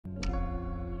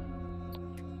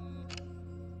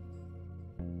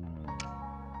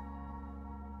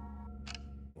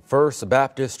First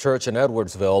Baptist Church in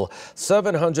Edwardsville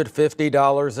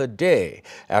 $750 a day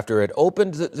after it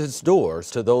opened its doors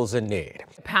to those in need.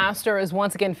 The pastor is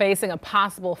once again facing a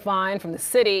possible fine from the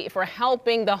city for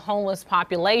helping the homeless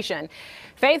population.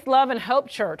 Faith, Love, and Hope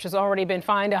Church has already been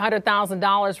fined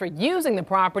 $100,000 for using the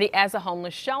property as a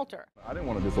homeless shelter. I didn't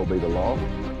want to disobey the law,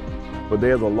 but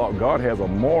there's a law. God has a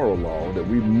moral law that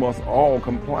we must all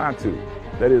comply to.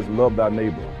 That is, love thy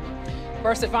neighbor.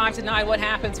 First at 5 tonight, what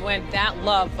happens when that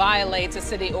love violates a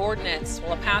city ordinance?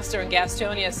 Well, a pastor in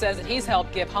Gastonia says that he's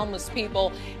helped give homeless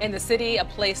people in the city a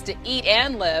place to eat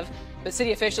and live, but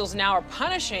city officials now are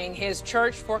punishing his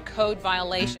church for code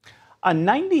violation. A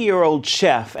 90-year-old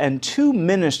chef and 2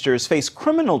 ministers face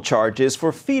criminal charges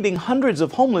for feeding hundreds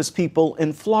of homeless people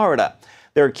in Florida.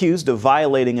 They're accused of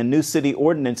violating a new city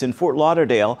ordinance in Fort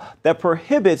Lauderdale that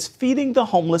prohibits feeding the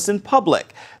homeless in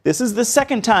public. This is the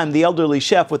second time the elderly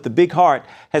chef with the big heart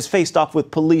has faced off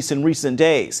with police in recent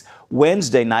days.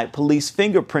 Wednesday night, police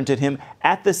fingerprinted him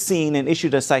at the scene and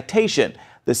issued a citation.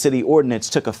 The city ordinance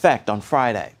took effect on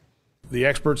Friday. The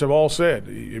experts have all said,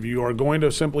 if you are going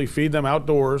to simply feed them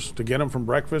outdoors to get them from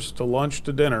breakfast to lunch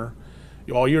to dinner,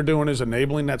 all you're doing is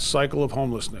enabling that cycle of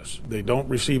homelessness. They don't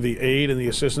receive the aid and the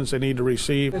assistance they need to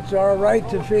receive. It's our right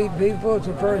to feed people. It's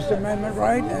a First Amendment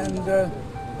right, and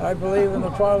I believe in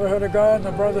the fatherhood of God and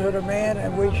the brotherhood of man,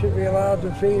 and we should be allowed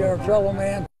to feed our fellow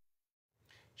man.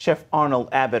 Chef Arnold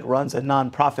Abbott runs a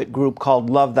nonprofit group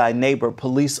called Love Thy Neighbor.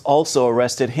 Police also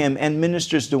arrested him and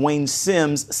Ministers Dwayne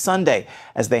Sims Sunday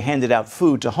as they handed out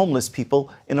food to homeless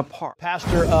people in a park.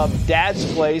 Pastor of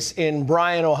Dad's Place in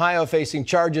Bryan, Ohio, facing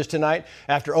charges tonight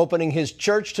after opening his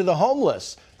church to the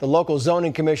homeless. The local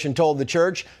zoning commission told the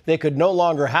church they could no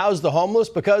longer house the homeless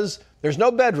because there's no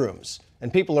bedrooms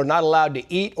and people are not allowed to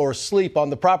eat or sleep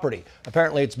on the property.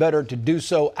 Apparently, it's better to do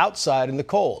so outside in the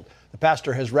cold. The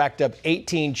pastor has racked up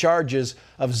 18 charges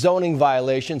of zoning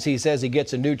violations. He says he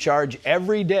gets a new charge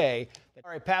every day.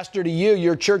 All right, Pastor, to you,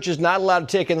 your church is not allowed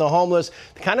to take in the homeless.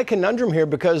 The kind of conundrum here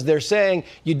because they're saying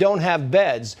you don't have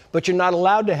beds, but you're not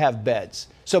allowed to have beds.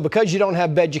 So because you don't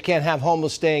have beds, you can't have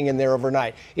homeless staying in there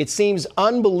overnight. It seems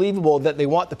unbelievable that they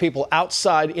want the people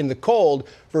outside in the cold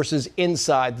versus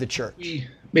inside the church. We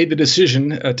made the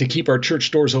decision to keep our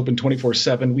church doors open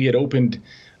 24/7. We had opened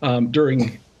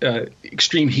during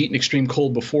extreme heat and extreme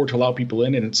cold before to allow people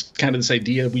in. And it's kind of this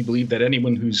idea, we believe that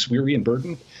anyone who's weary and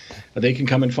burdened, they can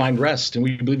come and find rest. And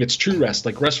we believe it's true rest,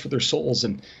 like rest for their souls.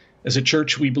 And as a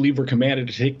church, we believe we're commanded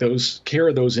to take care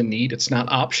of those in need. It's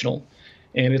not optional.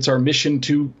 And it's our mission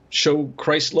to show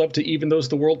Christ's love to even those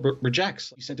the world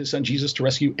rejects. He sent his son Jesus to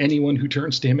rescue anyone who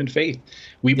turns to him in faith.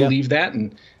 We believe that.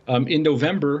 And in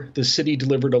November, the city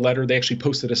delivered a letter. They actually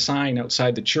posted a sign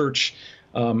outside the church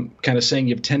kind of saying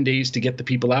you have 10 days to get the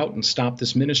people out and stop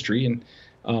this ministry.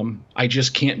 And I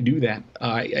just can't do that.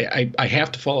 I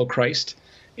have to follow Christ.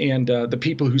 And the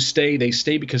people who stay, they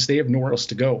stay because they have nowhere else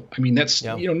to go. I mean, that's,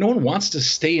 no one wants to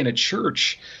stay in a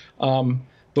church,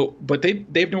 but they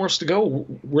have nowhere else to go.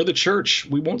 We're the church.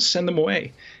 We won't send them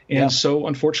away. And so,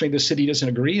 unfortunately, the city doesn't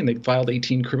agree, and they filed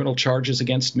 18 criminal charges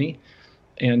against me.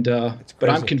 And but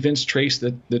I'm convinced, Trace,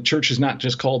 that the church is not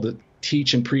just called to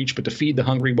teach and preach, but to feed the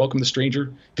hungry, welcome the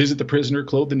stranger, visit the prisoner,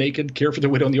 clothe the naked, care for the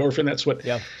widow and the orphan. That's what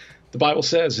the Bible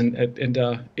says. And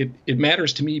it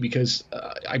matters to me because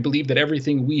I believe that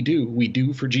everything we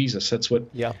do for Jesus. That's what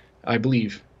I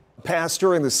believe. A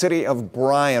pastor in the city of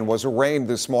Bryan was arraigned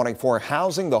this morning for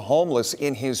housing the homeless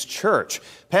in his church.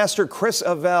 Pastor Chris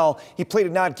Avell, he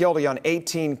pleaded not guilty on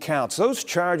 18 counts. Those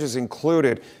charges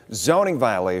included zoning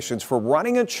violations for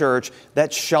running a church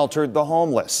that sheltered the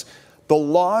homeless. The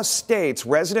law states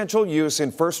residential use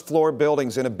in first-floor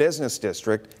buildings in a business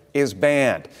district is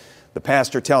banned. The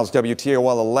pastor tells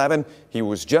WTOL 11 he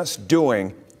was just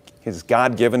doing his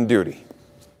God-given duty.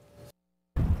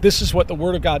 This is what the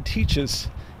Word of God teaches,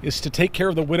 is to take care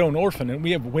of the widow and orphan. And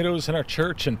we have widows in our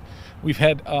church, and we've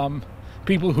had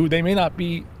people who, they may not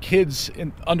be kids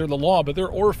under the law, but they're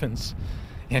orphans.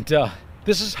 And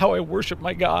this is how I worship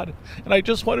my God, and I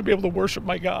just want to be able to worship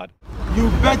my God. You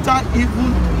better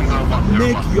even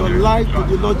make your life to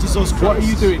the Lord Jesus Christ. What are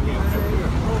you doing here?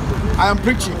 I am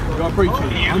preaching. You are preaching.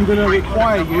 I'm going to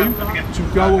require you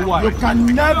to go away. You can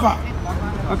never.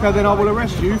 Okay, then I will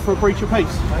arrest you for a breach of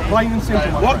peace. Plain and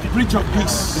simple. What breach of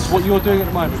peace? It's what you're doing at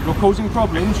the moment. You're causing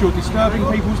problems, you're disturbing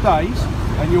people's days,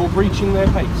 and you're breaching their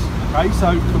peace. Okay,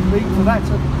 so for that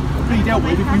to be dealt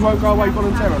with, if you won't go away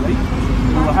voluntarily,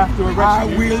 we will have to arrest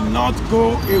you. I will not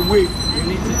go away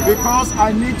because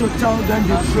I need to tell them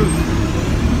the truth.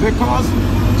 Because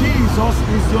Jesus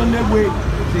is the only way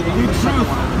the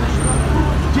truth.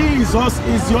 Jesus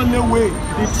is the only way,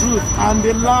 the truth, and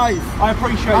the life. I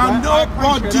appreciate and that.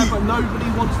 Nobody, but nobody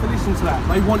wants to listen to that.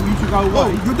 They want you to go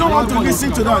away. Oh, you don't want to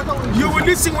listen to that. You will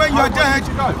listen when you are dead.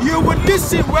 You will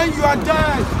listen when you are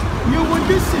dead. You will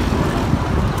listen.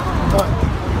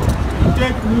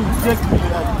 Take me.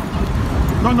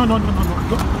 No.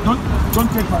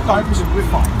 Don't take my Bible away.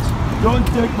 Don't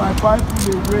take my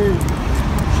Bible away.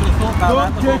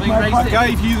 Don't take my Bible.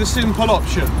 Gave you the simple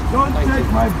option. Don't take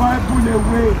my Bible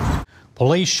away.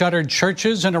 Police shuttered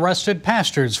churches and arrested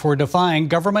pastors for defying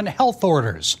government health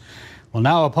orders. Well,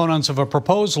 now opponents of a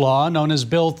proposed law known as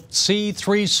Bill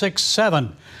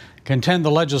C-367 contend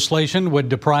the legislation would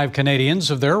deprive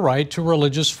Canadians of their right to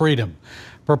religious freedom.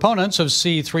 Proponents of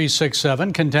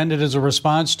C-367 contend it is a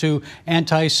response to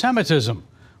anti-Semitism,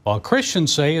 while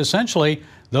Christians say essentially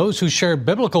those who share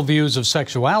biblical views of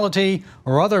sexuality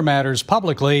or other matters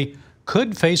publicly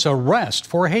could face arrest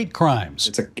for hate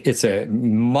crimes. It's a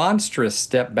monstrous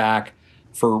step back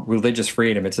for religious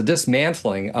freedom. It's a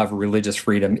dismantling of religious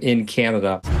freedom in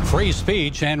Canada. Free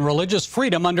speech and religious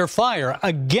freedom under fire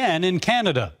again in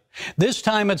Canada. This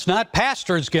time it's not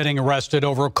pastors getting arrested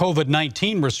over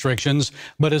COVID-19 restrictions,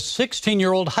 but a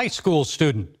 16-year-old high school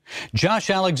student. Josh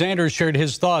Alexander shared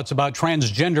his thoughts about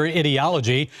transgender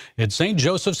ideology at St.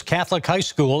 Joseph's Catholic High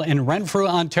School in Renfrew,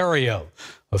 Ontario.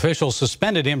 Officials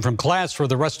suspended him from class for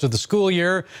the rest of the school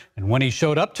year, and when he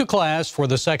showed up to class for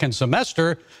the second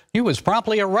semester, he was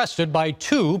promptly arrested by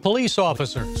 2 police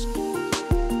officers.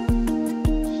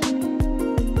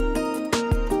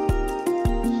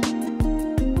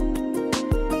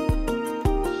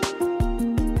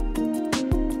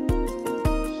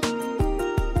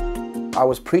 I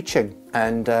was preaching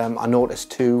and I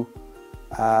noticed 2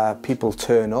 people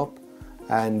turn up,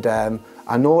 and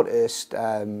I noticed,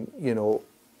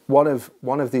 one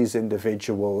of these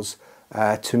individuals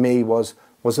to me was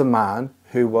a man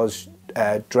who was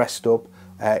dressed up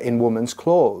in women's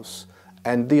clothes,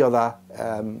 and the other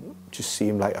just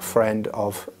seemed like a friend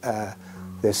of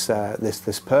this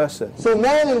person. So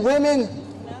men and women,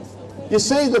 you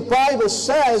see, the Bible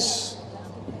says,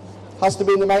 has to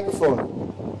be in the microphone.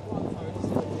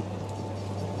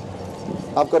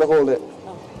 I've got to hold it.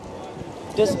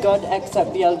 Does God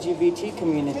accept the LGBT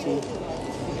community?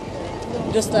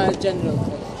 Just a general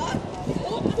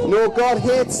question. No, God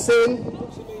hates sin.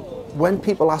 When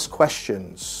people ask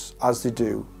questions, as they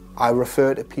do, I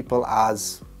refer to people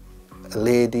as a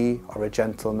lady or a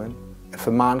gentleman. If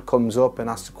a man comes up and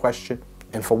asks a question,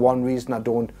 and for one reason I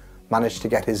don't manage to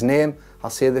get his name, I'll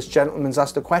say this gentleman's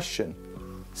asked a question.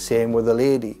 Same with a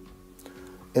lady.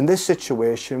 In this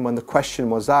situation, when the question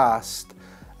was asked,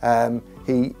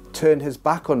 he turned his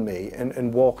back on me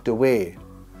and walked away.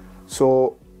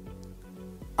 So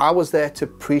I was there to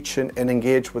preach and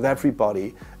engage with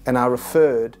everybody, and I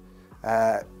referred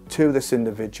to this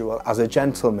individual as a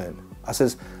gentleman. I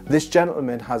says, this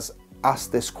gentleman has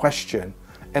asked this question,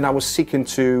 and I was seeking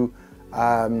to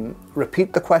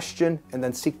repeat the question and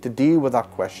then seek to deal with that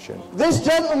question. This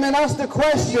gentleman asked the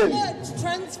question.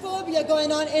 Transphobia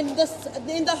going on in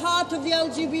the heart of the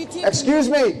LGBT. Excuse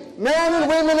me, men and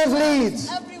women of Leeds.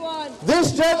 Everyone.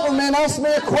 This gentleman asked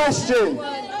me a question.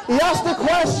 He asked the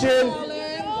question.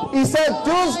 He said,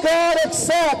 does God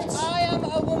accept? I am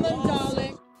a woman,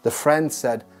 darling. The friend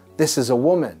said, this is a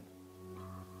woman.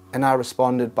 And I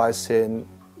responded by saying,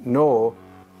 no,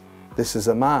 this is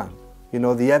a man. You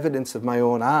know, the evidence of my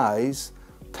own eyes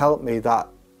told me that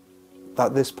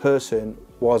this person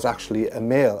was actually a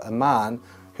male, a man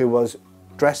who was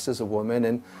dressed as a woman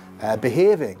and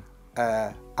behaving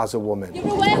as a woman. You're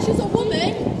aware she's a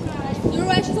woman? You're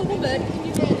aware she's a woman? Can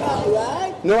you get that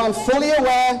right? No, I'm fully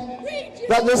aware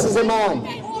that this is a man.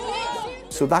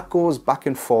 So that goes back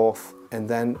and forth, and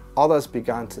then others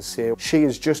began to say, she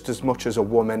is just as much as a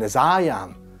woman as I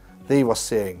am, they were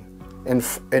saying.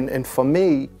 And for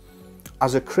me,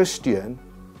 as a Christian,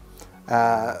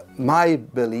 my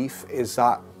belief is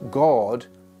that God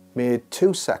made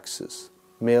 2 sexes,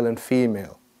 male and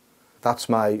female. That's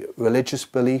my religious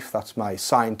belief, that's my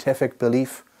scientific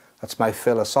belief, that's my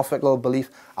philosophical belief.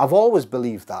 I've always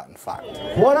believed that, in fact.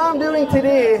 What I'm doing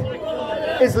today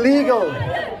is legal.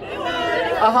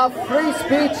 I have free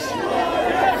speech,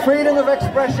 freedom of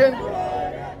expression.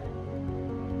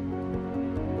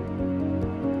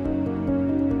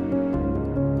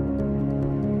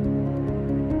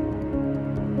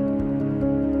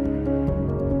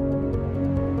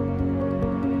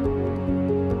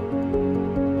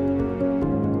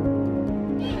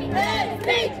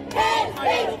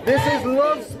 This is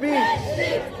love speech.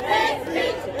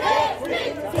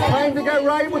 Time to get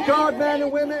right with God, men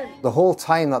and women. The whole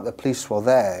time that the police were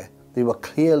there, They were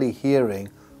clearly hearing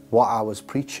what I was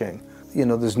preaching. You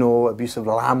know, there's no abusive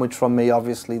language from me,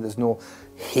 obviously. There's no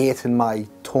hate in my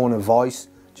tone of voice.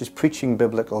 Just preaching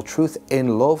biblical truth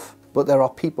in love. But there are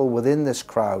people within this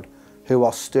crowd who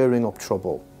are stirring up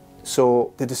trouble.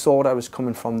 So the disorder was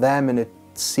coming from them, and it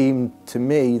seemed to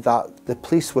me that the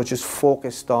police were just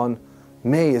focused on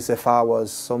me as if I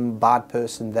was some bad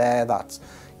person there that's,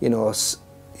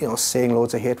 saying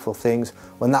loads of hateful things,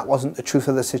 when that wasn't the truth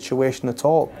of the situation at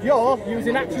all. You're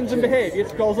using actions and behaviour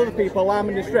to cause other people alarm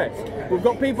and distress. We've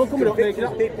got people coming up making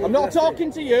up. I'm not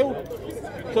talking to you,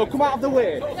 so come out of the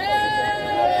way.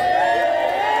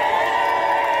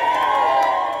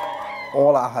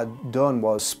 All I had done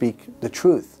was speak the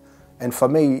truth. And for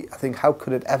me, I think, how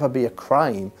could it ever be a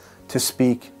crime to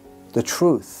speak the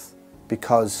truth?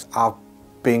 Because I've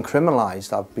been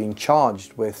criminalised, I've been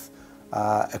charged with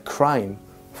a crime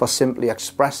for simply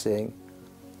expressing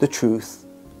the truth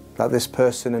that this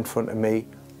person in front of me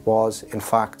was, in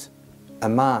fact, a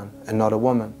man and not a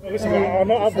woman. Listen, I'll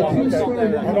not have that. Okay?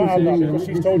 I'll not have that because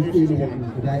she's told you she's a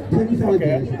woman. Okay?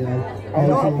 I'll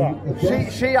not have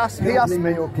that. He asked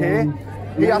me, okay?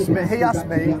 He asked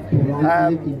me,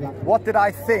 what did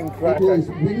I think? Right,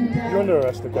 okay. You're under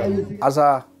arrest, okay? As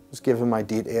I was giving my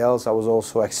details, I was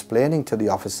also explaining to the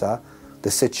officer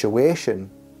the situation,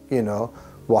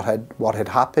 what had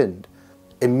happened.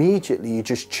 Immediately, he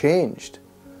just changed.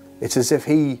 It's as if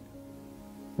he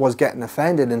was getting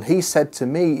offended, and he said to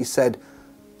me, he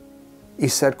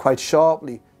said quite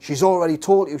sharply, "She's already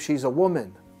told you she's a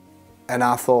woman." And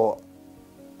I thought,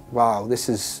 wow, this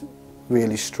is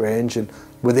really strange. And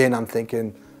within, I'm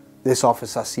thinking, this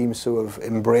officer seems to have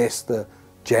embraced the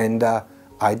gender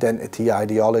identity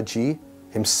ideology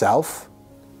himself.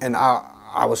 And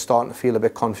I was starting to feel a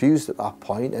bit confused at that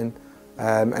point,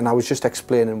 and I was just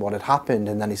explaining what had happened,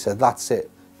 and then he said, "That's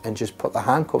it," and just put the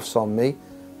handcuffs on me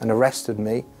and arrested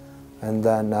me, and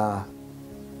then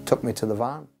took me to the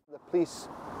van. The police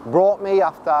brought me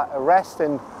after arrest,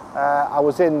 and I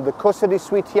was in the custody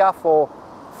suite here for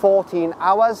 14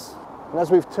 hours. And as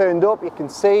we've turned up, you can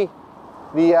see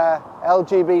the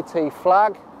LGBT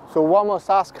flag. So one must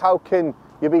ask, how can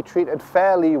you be treated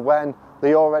fairly when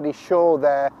they already show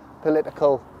their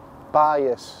political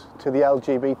bias to the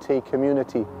LGBT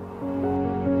community?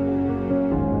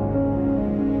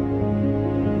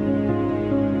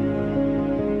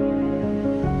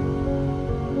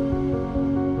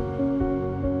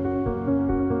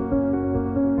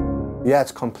 Yeah,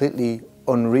 it's completely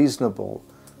unreasonable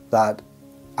that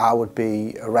I would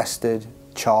be arrested,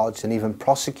 charged, and even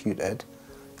prosecuted,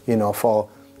 for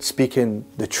speaking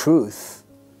the truth,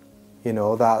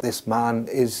 that this man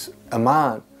is a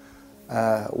man,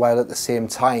 while at the same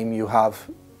time you have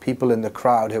people in the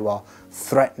crowd who are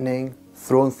threatening,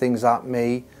 throwing things at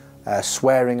me,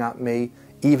 swearing at me,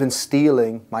 even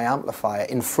stealing my amplifier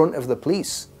in front of the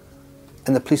police,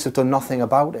 and the police have done nothing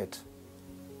about it.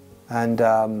 And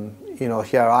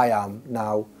here I am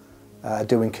now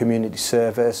doing community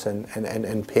service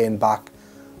and paying back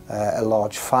a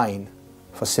large fine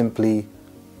for simply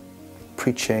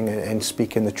preaching and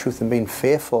speaking the truth and being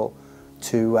faithful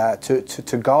to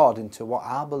God and to what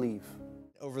I believe.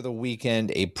 Over the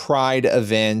weekend, a pride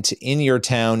event in your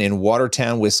town, in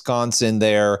Watertown, Wisconsin,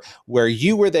 where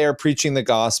you were there preaching the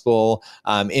gospel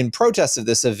in protest of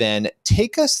this event.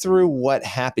 Take us through what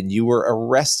happened. You were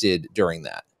arrested during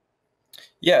that.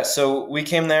 Yeah, so we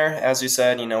came there, as you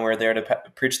said, we're there to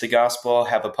preach the gospel,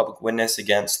 have a public witness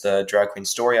against the drag queen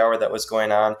story hour that was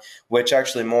going on, which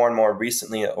actually more and more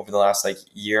recently, over the last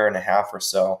year and a half or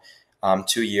so,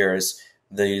 2 years,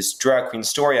 these drag queen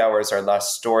story hours are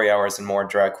less story hours and more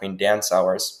drag queen dance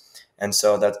hours. And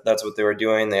so that's what they were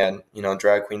doing. They had,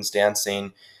 drag queens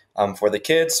dancing for the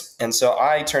kids. And so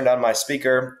I turned on my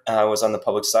speaker, was on the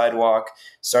public sidewalk,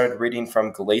 started reading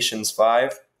from Galatians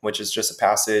 5, which is just a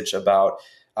passage about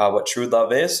what true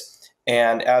love is.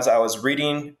 And as I was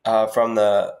reading from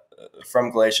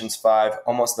Galatians 5,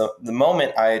 almost the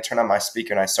moment I turn on my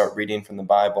speaker and I start reading from the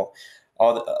Bible,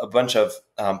 a bunch of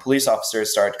police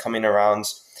officers start coming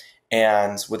around,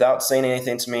 and without saying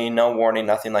anything to me, no warning,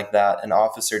 nothing like that, an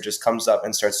officer just comes up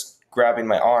and starts grabbing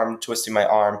my arm, twisting my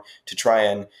arm to try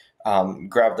and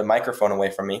grab the microphone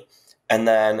away from me. And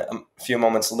then a few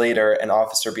moments later, an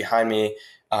officer behind me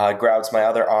grabs my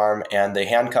other arm, and they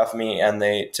handcuff me and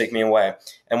they take me away.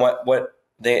 And what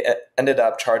they ended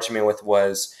up charging me with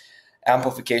was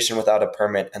amplification without a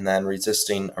permit and then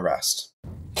resisting arrest.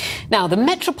 Now, the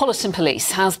Metropolitan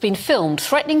Police has been filmed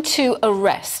threatening to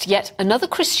arrest yet another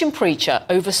Christian preacher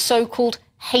over so-called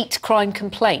hate crime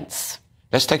complaints.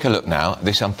 Let's take a look now.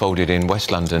 This unfolded in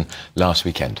West London last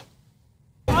weekend.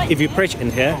 Right if you preach in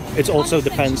here, it also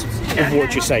depends on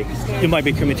what you say. You might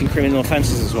be committing criminal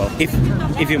offences as well.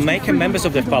 If you're making members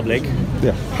of the public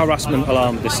harassment,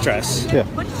 alarm, distress,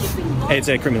 it's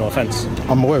a criminal offence.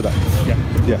 I'm aware of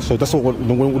that. Yeah, so that's what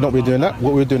we're not really doing that.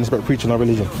 What we're doing is about preaching our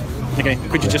religion. Okay,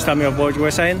 could you just tell me what you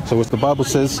were saying? So as the Bible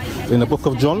says in the book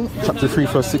of John, chapter 3,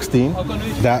 verse 16,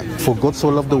 that for God so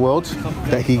loved the world,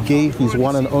 that he gave his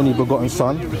one and only begotten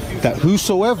Son, that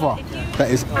whosoever, that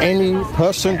is any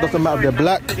person, doesn't matter if they're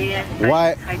black,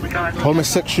 white,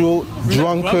 homosexual,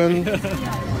 drunken,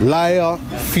 liar,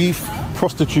 thief,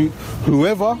 prostitute,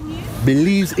 whoever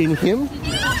believes in him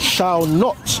shall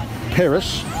not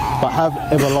perish, but have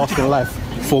everlasting life.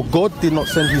 For God did not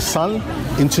send his Son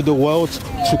into the world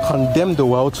to condemn the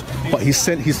world, but he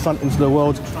sent his Son into the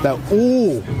world that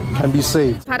all can be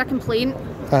saved. I've had a complaint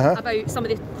about some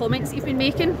of the comments that you've been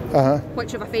making,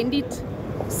 which have offended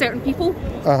certain people,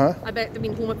 about them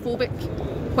being homophobic,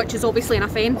 which is obviously an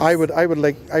offence. I would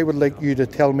like you to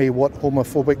tell me what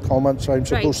homophobic comments I'm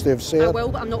supposed to have said. I will,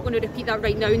 but I'm not going to repeat that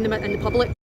right now in the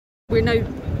public. We're now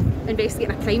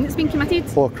investigating a crime that's been committed.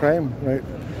 For a crime, right?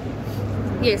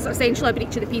 Yes, essentially a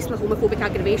breach of the peace with homophobic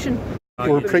aggravation.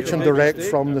 We're preaching direct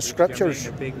from the scriptures.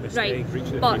 Right,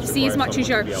 but see, as much as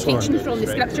you're teaching from the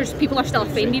scriptures, people are still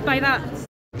offended by that.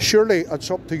 Surely it's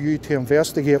up to you to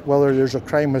investigate whether there's a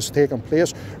crime has taken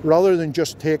place, rather than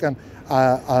just taking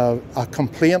a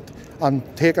complaint and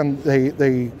taking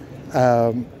the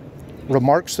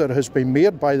remarks that has been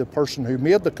made by the person who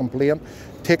made the complaint,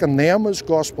 taking them as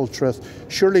gospel truth.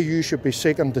 Surely you should be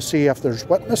seeking to see if there's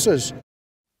witnesses.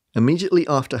 Immediately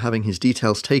after having his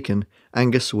details taken,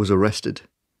 Angus was arrested.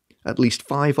 At least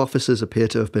 5 officers appear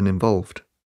to have been involved.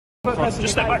 Just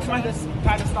step back for me.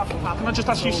 Can I just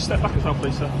ask you to step back as well,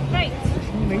 please, sir? Right.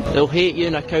 They'll hate you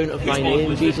on account of my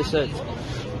name, Jesus said.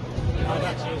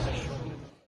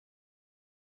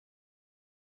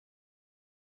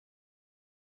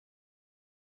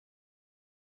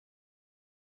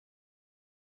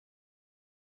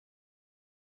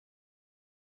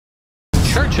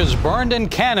 Churches burned in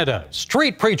Canada,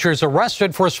 street preachers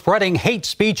arrested for spreading hate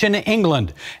speech in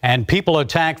England, and people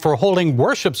attacked for holding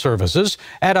worship services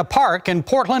at a park in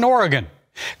Portland, Oregon.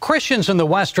 Christians in the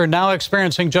West are now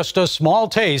experiencing just a small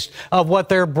taste of what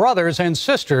their brothers and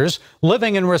sisters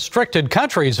living in restricted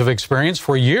countries have experienced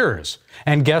for years.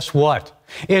 And guess what?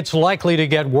 It's likely to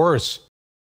get worse.